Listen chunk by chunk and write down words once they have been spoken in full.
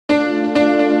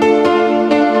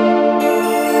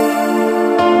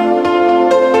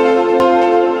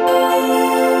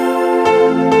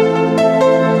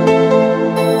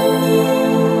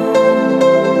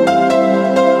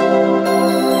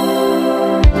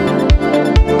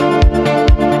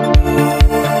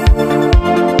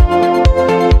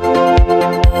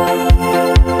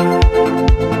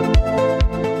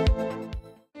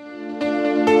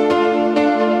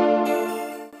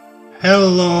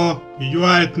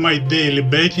set my daily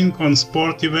betting on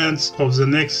sport events of the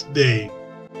next day.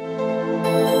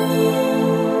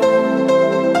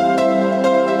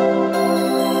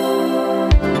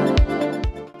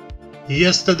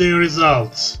 Yesterday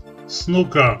results.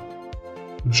 Snooker.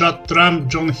 Judd Trump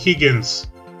John Higgins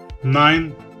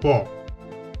 9-4.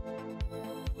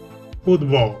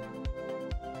 Football.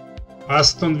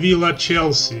 Aston Villa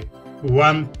Chelsea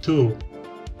 1-2.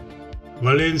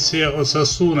 Valencia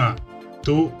Osasuna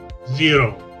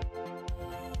 2-0.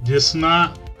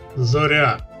 Desna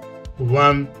Zorya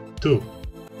 1-2.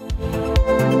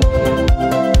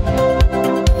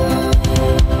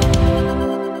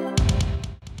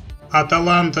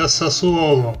 Atalanta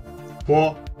Sassuolo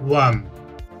 4-1.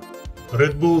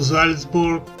 Red Bull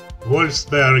Salzburg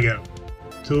Wolfsberger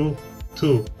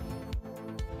 2-2.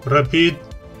 Rapid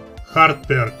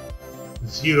Hartberg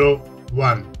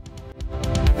 0-1.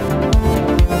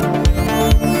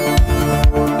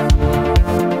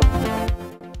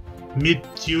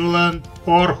 Midtjylland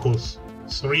Aarhus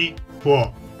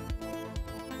 3-4.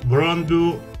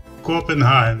 Brøndby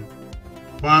Copenhagen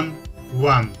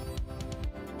 1-1.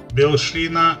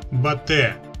 Belshina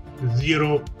Bate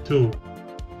 0-2.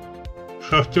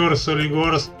 Шахтер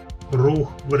Солигорск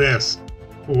Рух Брест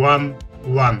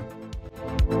 1-1.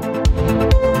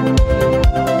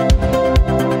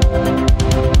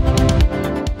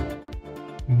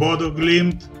 Bodo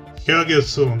Glimt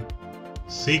Haugesund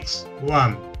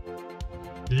 6-1.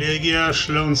 Legia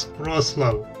Śląsk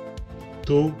Wrocław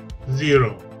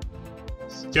 2-0.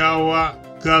 Steaua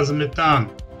Gazmetan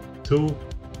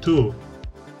 2-2.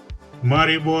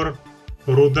 Maribor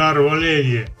Rudar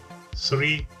Volenie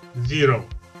 3-0.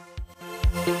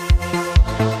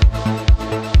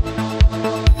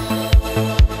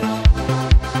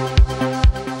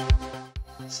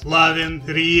 Slaven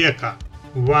Rijeka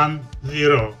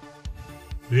 1-0.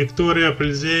 Виктория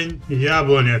Пльзень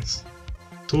Яблонец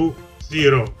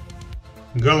 2-0.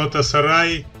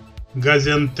 Галатасарай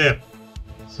Газиантеп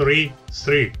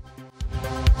 3-3.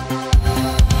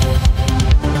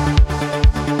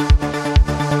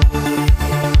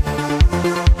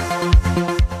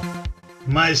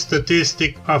 My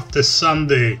statistic after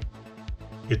Sunday.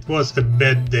 It was a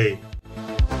bad day.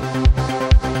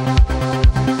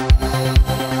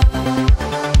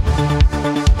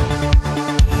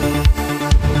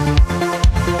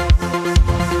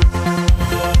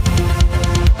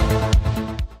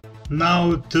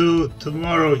 Now to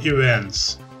tomorrow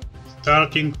events,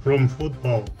 starting from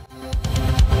football.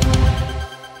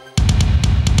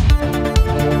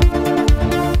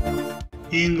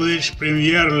 English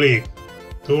Premier League,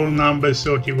 tour number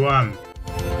 31.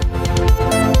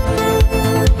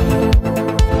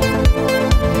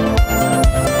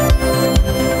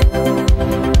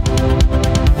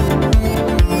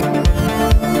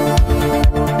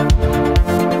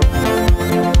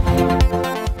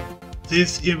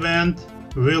 This event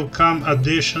will come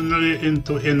additionally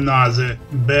into another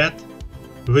bet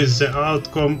with the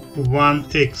outcome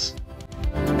 1x.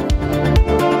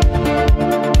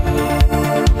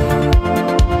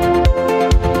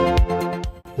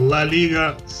 La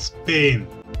Liga Spain.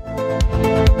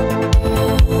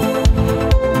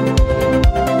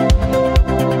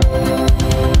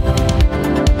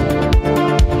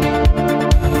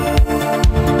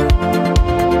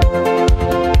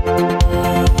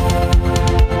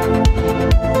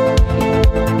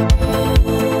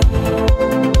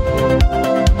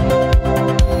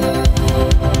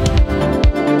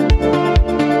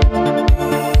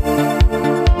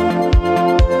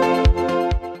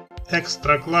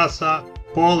 Ekstraklasa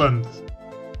Poland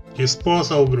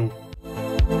Disposal Group.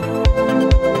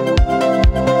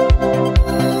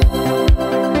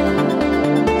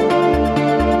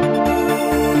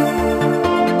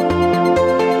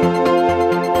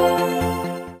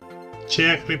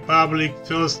 Czech Republic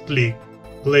First League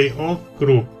Playoff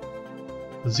Group.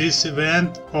 This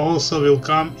event also will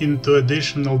come into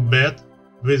additional bet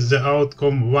with the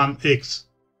outcome 1x.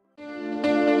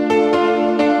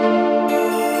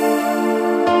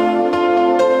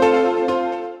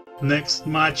 Next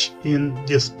match in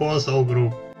Disposal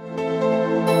Group.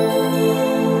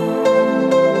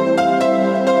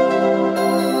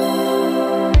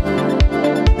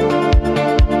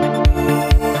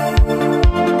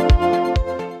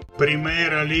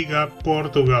 Primeira Liga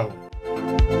Portugal.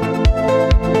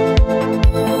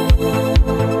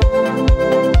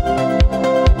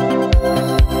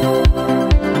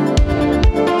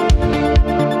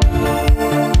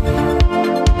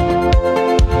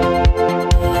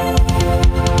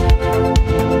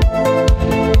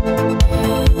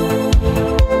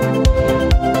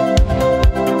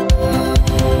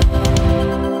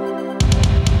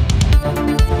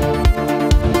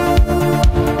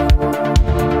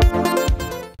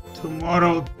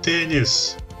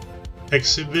 Tennis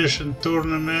exhibition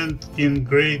tournament in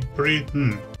Great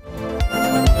Britain.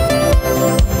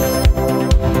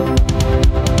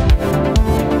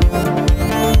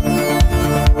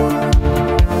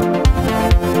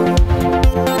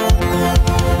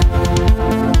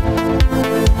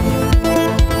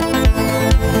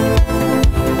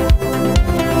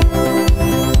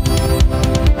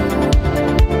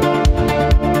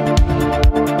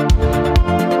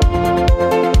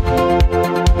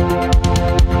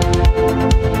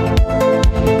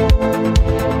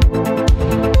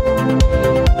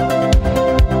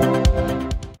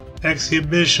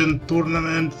 Exhibition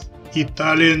tournament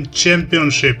Italian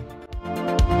Championship.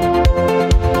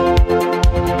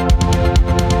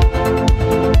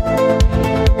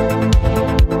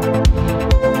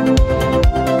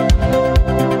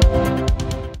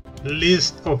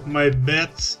 List of my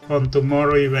bets on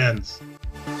tomorrow events.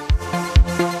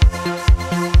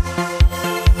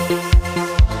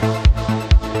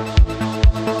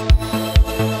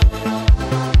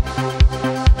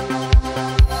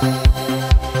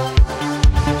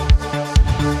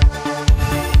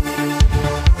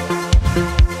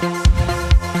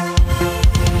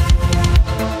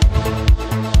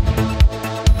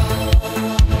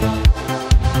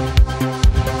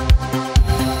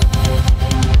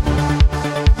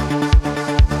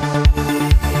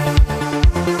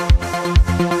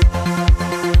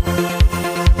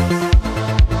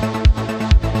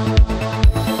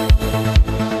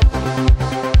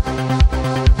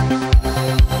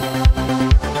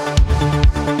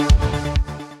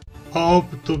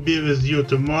 Hope to be with you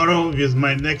tomorrow with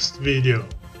my next video.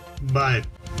 Bye.